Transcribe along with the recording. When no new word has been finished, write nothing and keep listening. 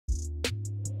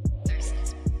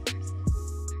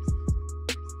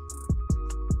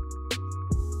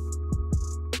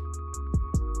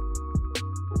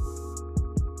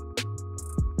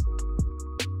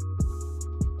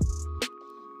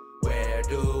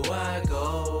I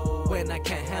go when I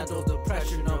can't handle the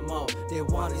pressure no more? They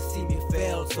wanna see me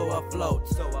fail, so I float.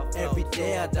 Every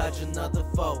day I dodge another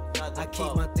foe. I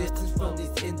keep my distance from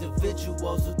these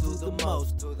individuals who do the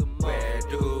most. Where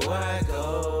do I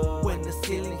go when the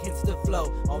ceiling hits the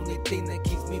flow? Only thing that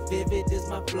keeps me vivid is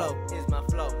my flow.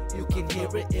 You can hear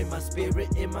it in my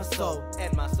spirit, in my soul.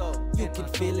 You can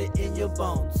feel it in your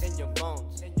bones.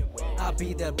 I'll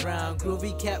be that brown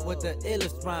groovy cat with the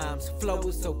illest rhymes. Flow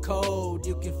is so cold,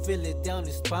 you can feel it down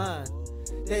your spine.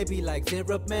 They be like,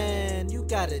 Syrup man, you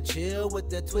gotta chill with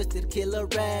the twisted killer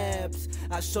raps.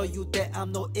 I show you that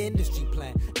I'm no industry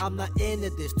plant. I'm not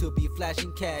into this to be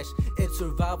flashing cash. It's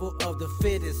survival of the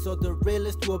fittest, so the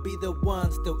realest will be the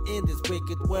ones still in this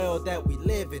wicked world that we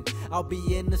live in. I'll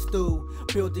be in the stew,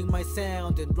 building my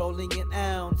sound and rolling an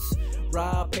ounce.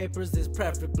 Raw papers is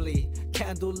preferably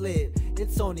candle lit.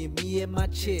 It's only me and my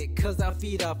chick, cause I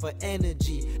feed off of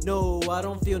energy. No, I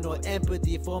don't feel no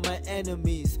empathy for my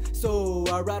enemies, so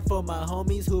I ride for my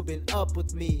homies who've been up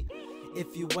with me.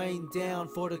 If you ain't down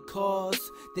for the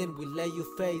cause, then we lay you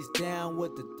face down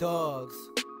with the dogs.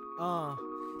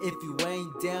 If you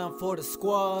ain't down for the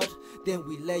squad, then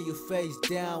we lay you face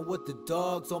down with the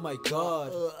dogs. Oh my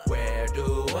god. Where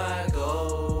do I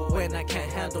go when I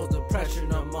can't handle the pressure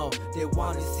no more? They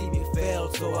wanna see me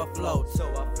fail, so I float.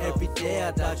 Every day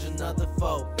I dodge another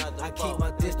foe. I keep my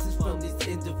distance from these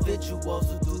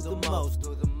individuals who do the most.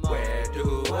 Where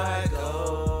do I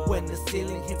go when the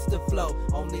ceiling hits the flow?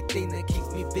 Only thing that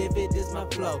keeps me vivid is my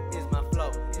flow.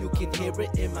 You can hear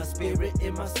it in my spirit,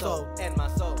 in my soul.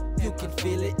 You can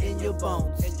feel it in your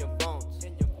bones.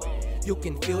 You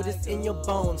can feel this in your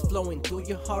bones, flowing through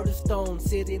your heart of stone.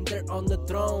 Sitting there on the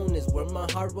throne is where my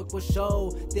hard work will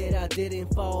show that I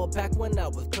didn't fall back when I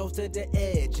was close to the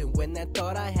edge. And when I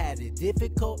thought I had it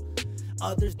difficult,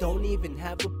 others don't even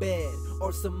have a bed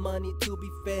or some money to be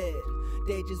fed.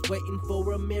 They just waiting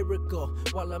for a miracle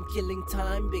while I'm killing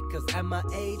time, because at my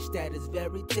age that is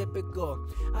very typical.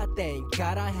 I thank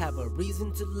God I have a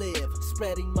reason to live,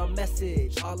 spreading my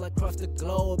message all across the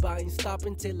globe. I ain't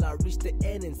stopping till I reach the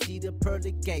end and see the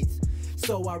pearly gates.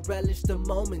 So I relish the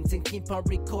moments and keep on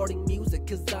recording music,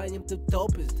 cause I am the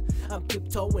dopest. I'm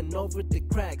tiptoeing over the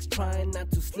cracks, trying not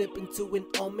to slip into an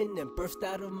omen and burst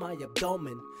out of my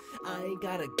abdomen. I ain't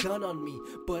got a gun on me,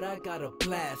 but I got a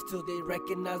blast till they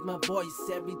recognize my voice.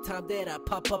 Every time that I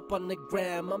pop up on the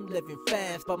gram, I'm living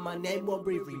fast, but my name won't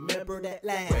be remembered at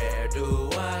last. Where do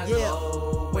I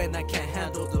go when I can't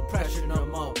handle the pressure no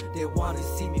more? They wanna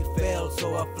see me fail,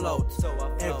 so I float.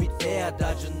 Every day I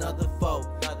dodge another foe.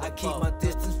 I keep my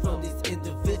distance from these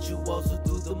individuals who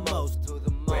do the most.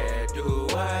 Where do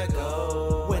I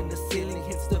go when the ceiling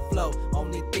hits the flow?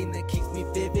 Only thing that keeps me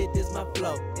vivid is my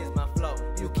flow.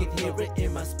 You can hear it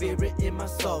in my spirit, in my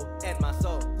soul.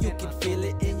 You can feel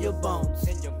it in your bones.